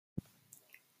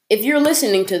If you're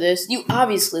listening to this, you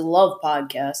obviously love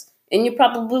podcasts, and you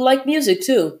probably like music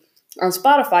too. On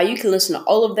Spotify, you can listen to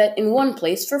all of that in one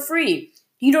place for free.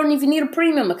 You don't even need a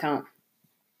premium account.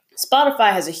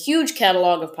 Spotify has a huge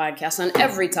catalog of podcasts on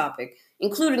every topic,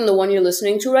 including the one you're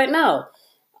listening to right now.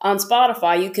 On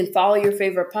Spotify, you can follow your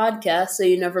favorite podcast so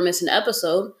you never miss an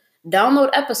episode, download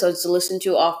episodes to listen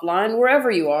to offline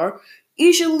wherever you are,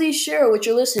 easily share what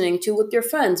you're listening to with your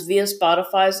friends via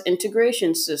Spotify's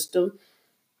integration system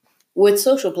with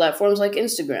social platforms like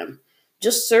Instagram.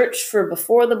 Just search for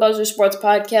Before the Buzzer Sports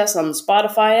Podcast on the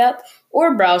Spotify app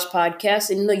or browse podcasts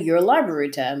in the Your Library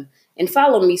tab. And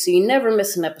follow me so you never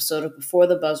miss an episode of Before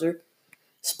the Buzzer.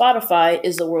 Spotify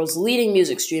is the world's leading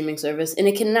music streaming service, and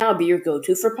it can now be your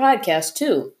go-to for podcasts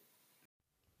too.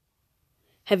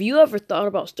 Have you ever thought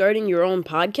about starting your own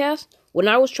podcast? When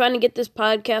I was trying to get this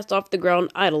podcast off the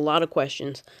ground, I had a lot of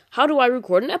questions. How do I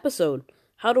record an episode?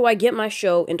 How do I get my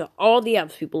show into all the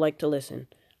apps people like to listen?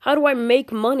 How do I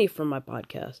make money from my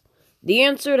podcast? The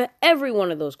answer to every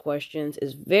one of those questions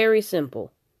is very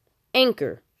simple.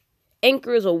 Anchor.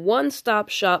 Anchor is a one-stop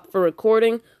shop for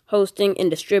recording, hosting,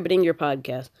 and distributing your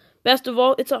podcast. Best of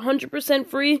all, it's 100%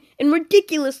 free and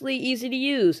ridiculously easy to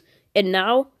use. And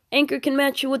now, Anchor can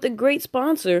match you with a great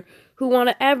sponsor who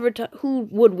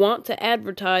would want to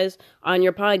advertise on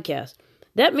your podcast.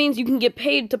 That means you can get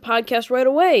paid to podcast right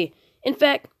away. In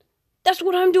fact, that's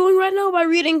what I'm doing right now by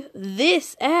reading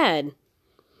this ad.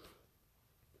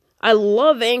 I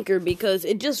love Anchor because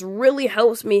it just really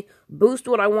helps me boost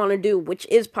what I want to do, which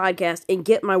is podcast, and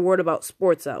get my word about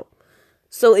sports out.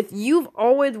 So if you've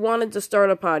always wanted to start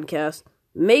a podcast,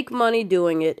 make money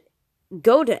doing it,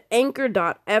 go to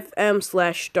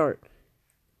anchor.fm/start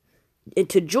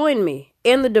to join me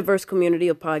and the diverse community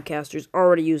of podcasters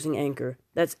already using Anchor.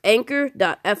 That's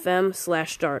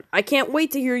anchor.fm/start. I can't wait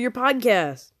to hear your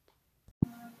podcast.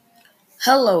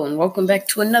 Hello, and welcome back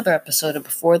to another episode of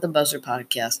Before the Buzzer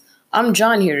podcast. I'm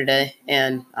John here today,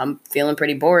 and I'm feeling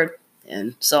pretty bored,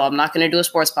 and so I'm not going to do a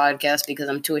sports podcast because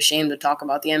I'm too ashamed to talk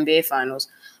about the NBA Finals.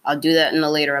 I'll do that in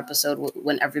a later episode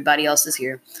when everybody else is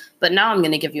here. But now I'm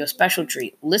going to give you a special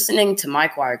treat, listening to my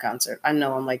choir concert. I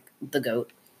know I'm like the GOAT.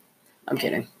 I'm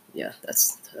kidding. Yeah,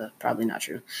 that's probably not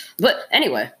true. But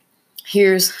anyway,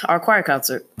 here's our choir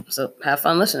concert, so have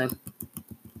fun listening.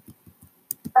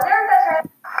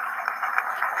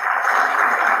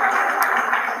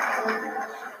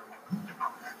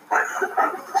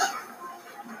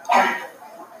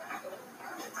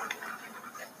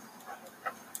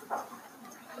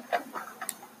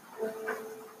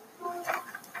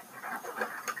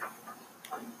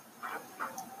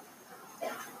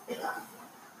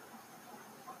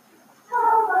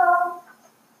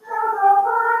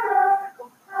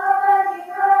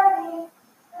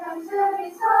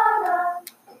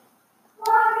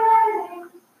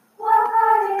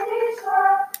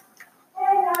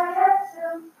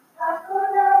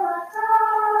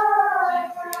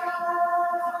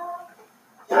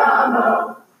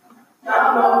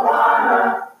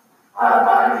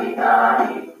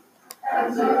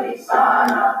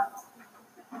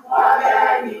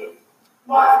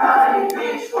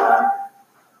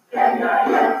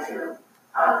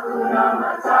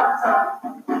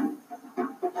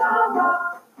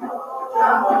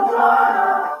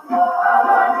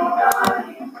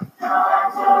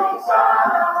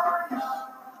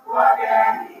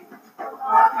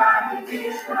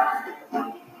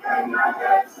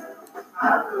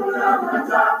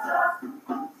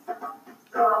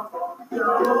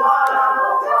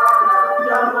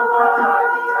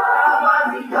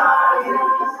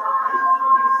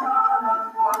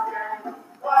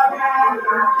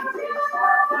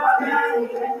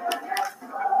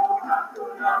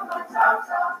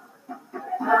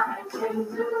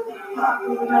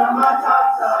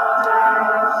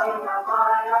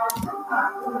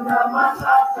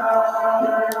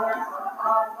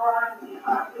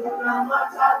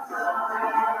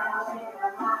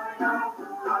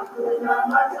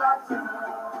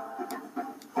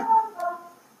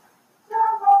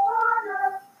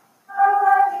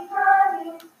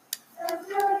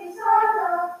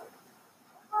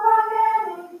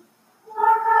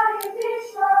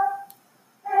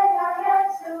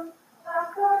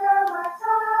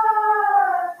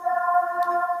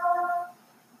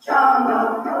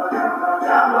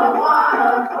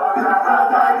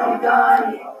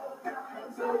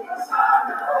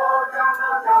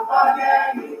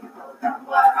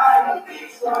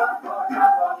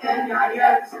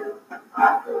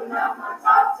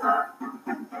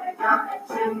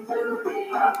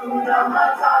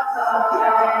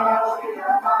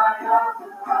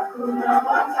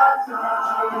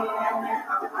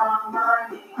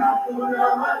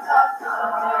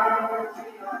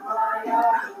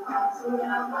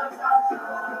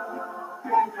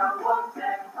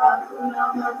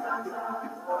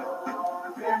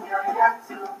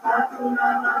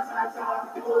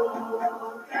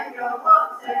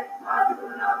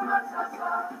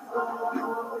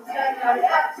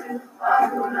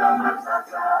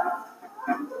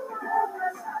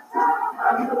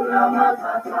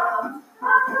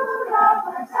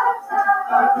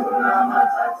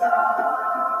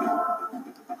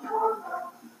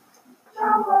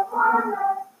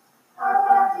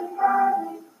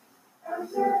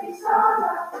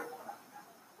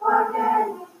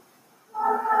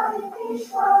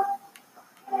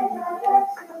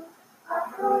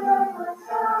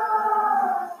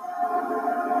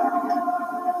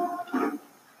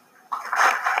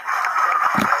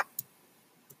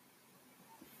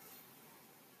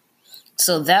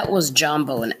 So that was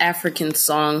Jambo, an African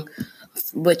song,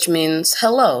 which means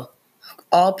hello.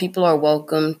 All people are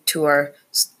welcome to our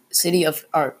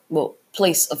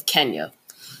place of Kenya.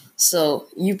 So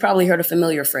you probably heard a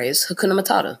familiar phrase, Hakuna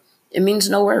Matata. It means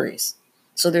no worries.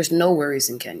 So there's no worries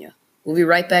in Kenya. We'll be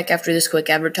right back after this quick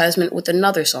advertisement with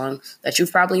another song that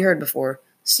you've probably heard before,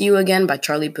 See You Again by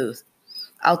Charlie Puth.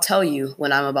 I'll tell you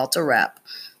when I'm about to rap.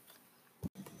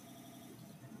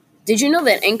 Did you know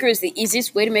that Anchor is the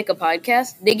easiest way to make a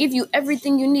podcast? They give you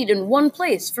everything you need in one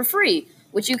place for free,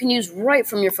 which you can use right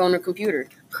from your phone or computer.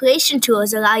 Creation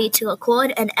tools allow you to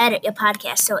record and edit your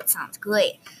podcast so it sounds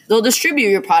great. They'll distribute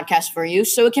your podcast for you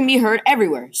so it can be heard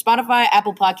everywhere. Spotify,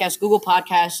 Apple Podcasts, Google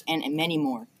Podcasts, and many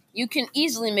more. You can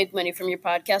easily make money from your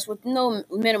podcast with no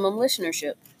minimum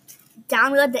listenership.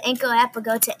 Download the Anchor app or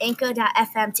go to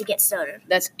anchor.fm to get started.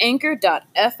 That's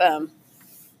anchor.fm.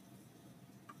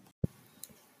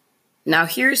 Now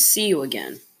here's See You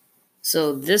Again.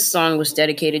 So this song was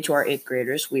dedicated to our 8th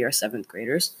graders. We are 7th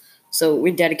graders. So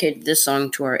we dedicated this song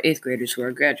to our 8th graders who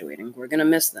are graduating. We're going to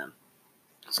miss them.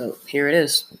 So here it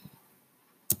is.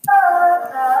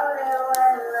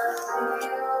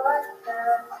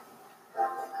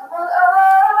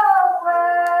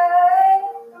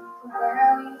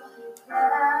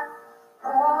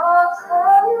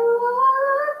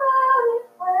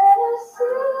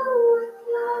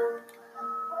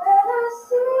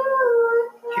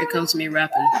 Here comes me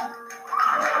rapping.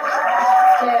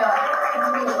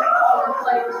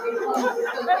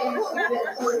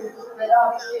 That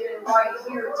I'll be sitting right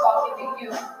here talking to you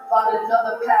about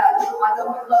another path. I know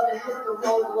we love to hit the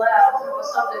road loud, but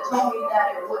something told me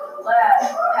that it wouldn't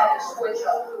last. Had to switch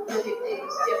up, look at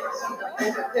things different, see the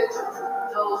bigger picture.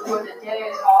 Those were the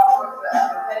days, hard work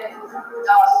forever paid.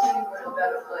 Now I see we're in a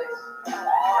better place.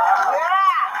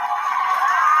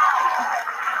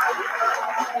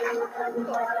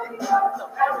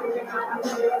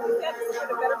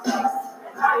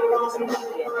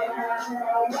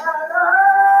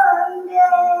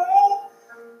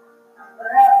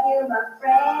 Without you, my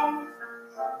friend,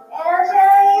 and I'll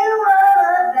tell you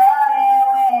all about it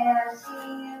when I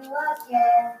see you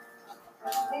again.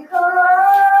 We've come a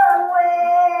long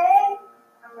way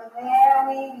from where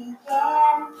we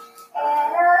began,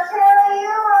 and I'll tell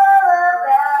you all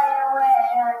about it when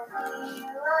I see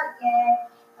you again.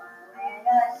 When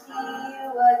I see you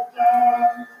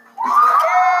again.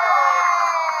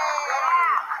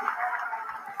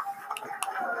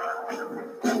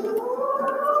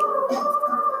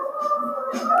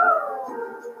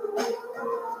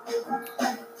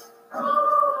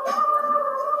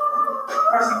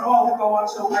 Person all who go out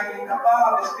your way ain't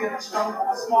above is feeling stronger.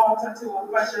 A small turn to a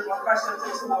pressure turn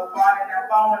to a bond, and that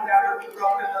bone never be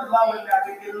broken. The love will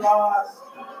never get lost.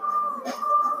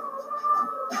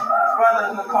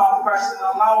 Brothers will call person,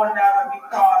 the line will never be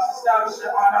crossed. Establish it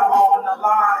on our own, the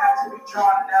line had to be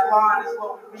drawn. And that line is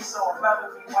what we be, so it'll never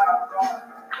be what I'm going.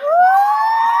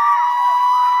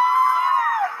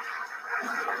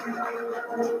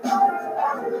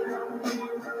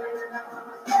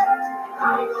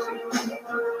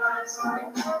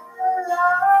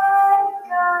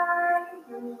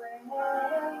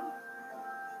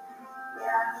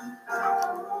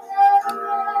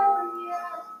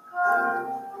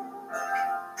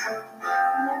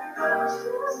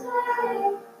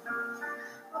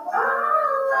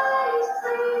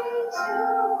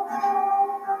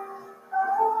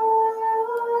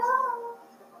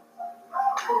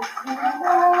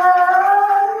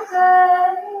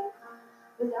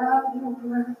 Without you,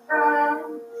 my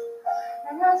friend,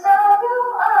 and I'll tell you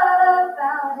all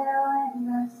about it when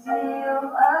I see you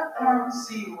again.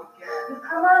 See you again. We've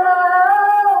come a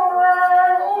long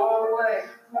way, All the way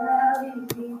where we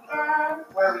began.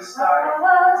 where we started.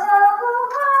 I'll tell you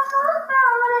all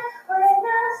about it when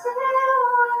I see you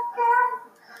again.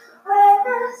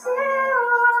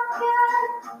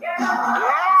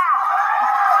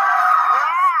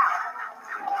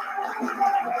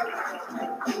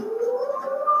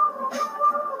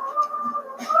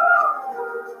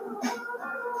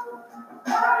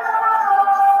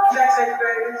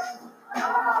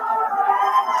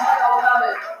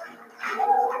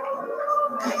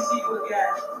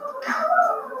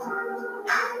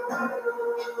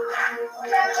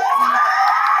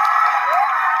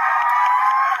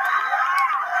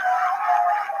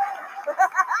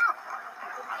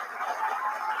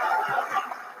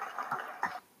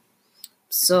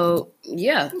 So,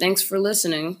 yeah, thanks for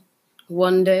listening.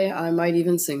 One day I might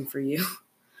even sing for you.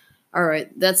 All right,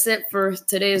 that's it for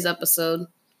today's episode.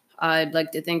 I'd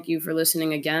like to thank you for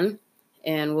listening again,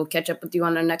 and we'll catch up with you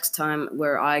on the next time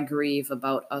where I grieve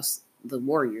about us, the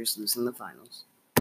Warriors, losing the finals.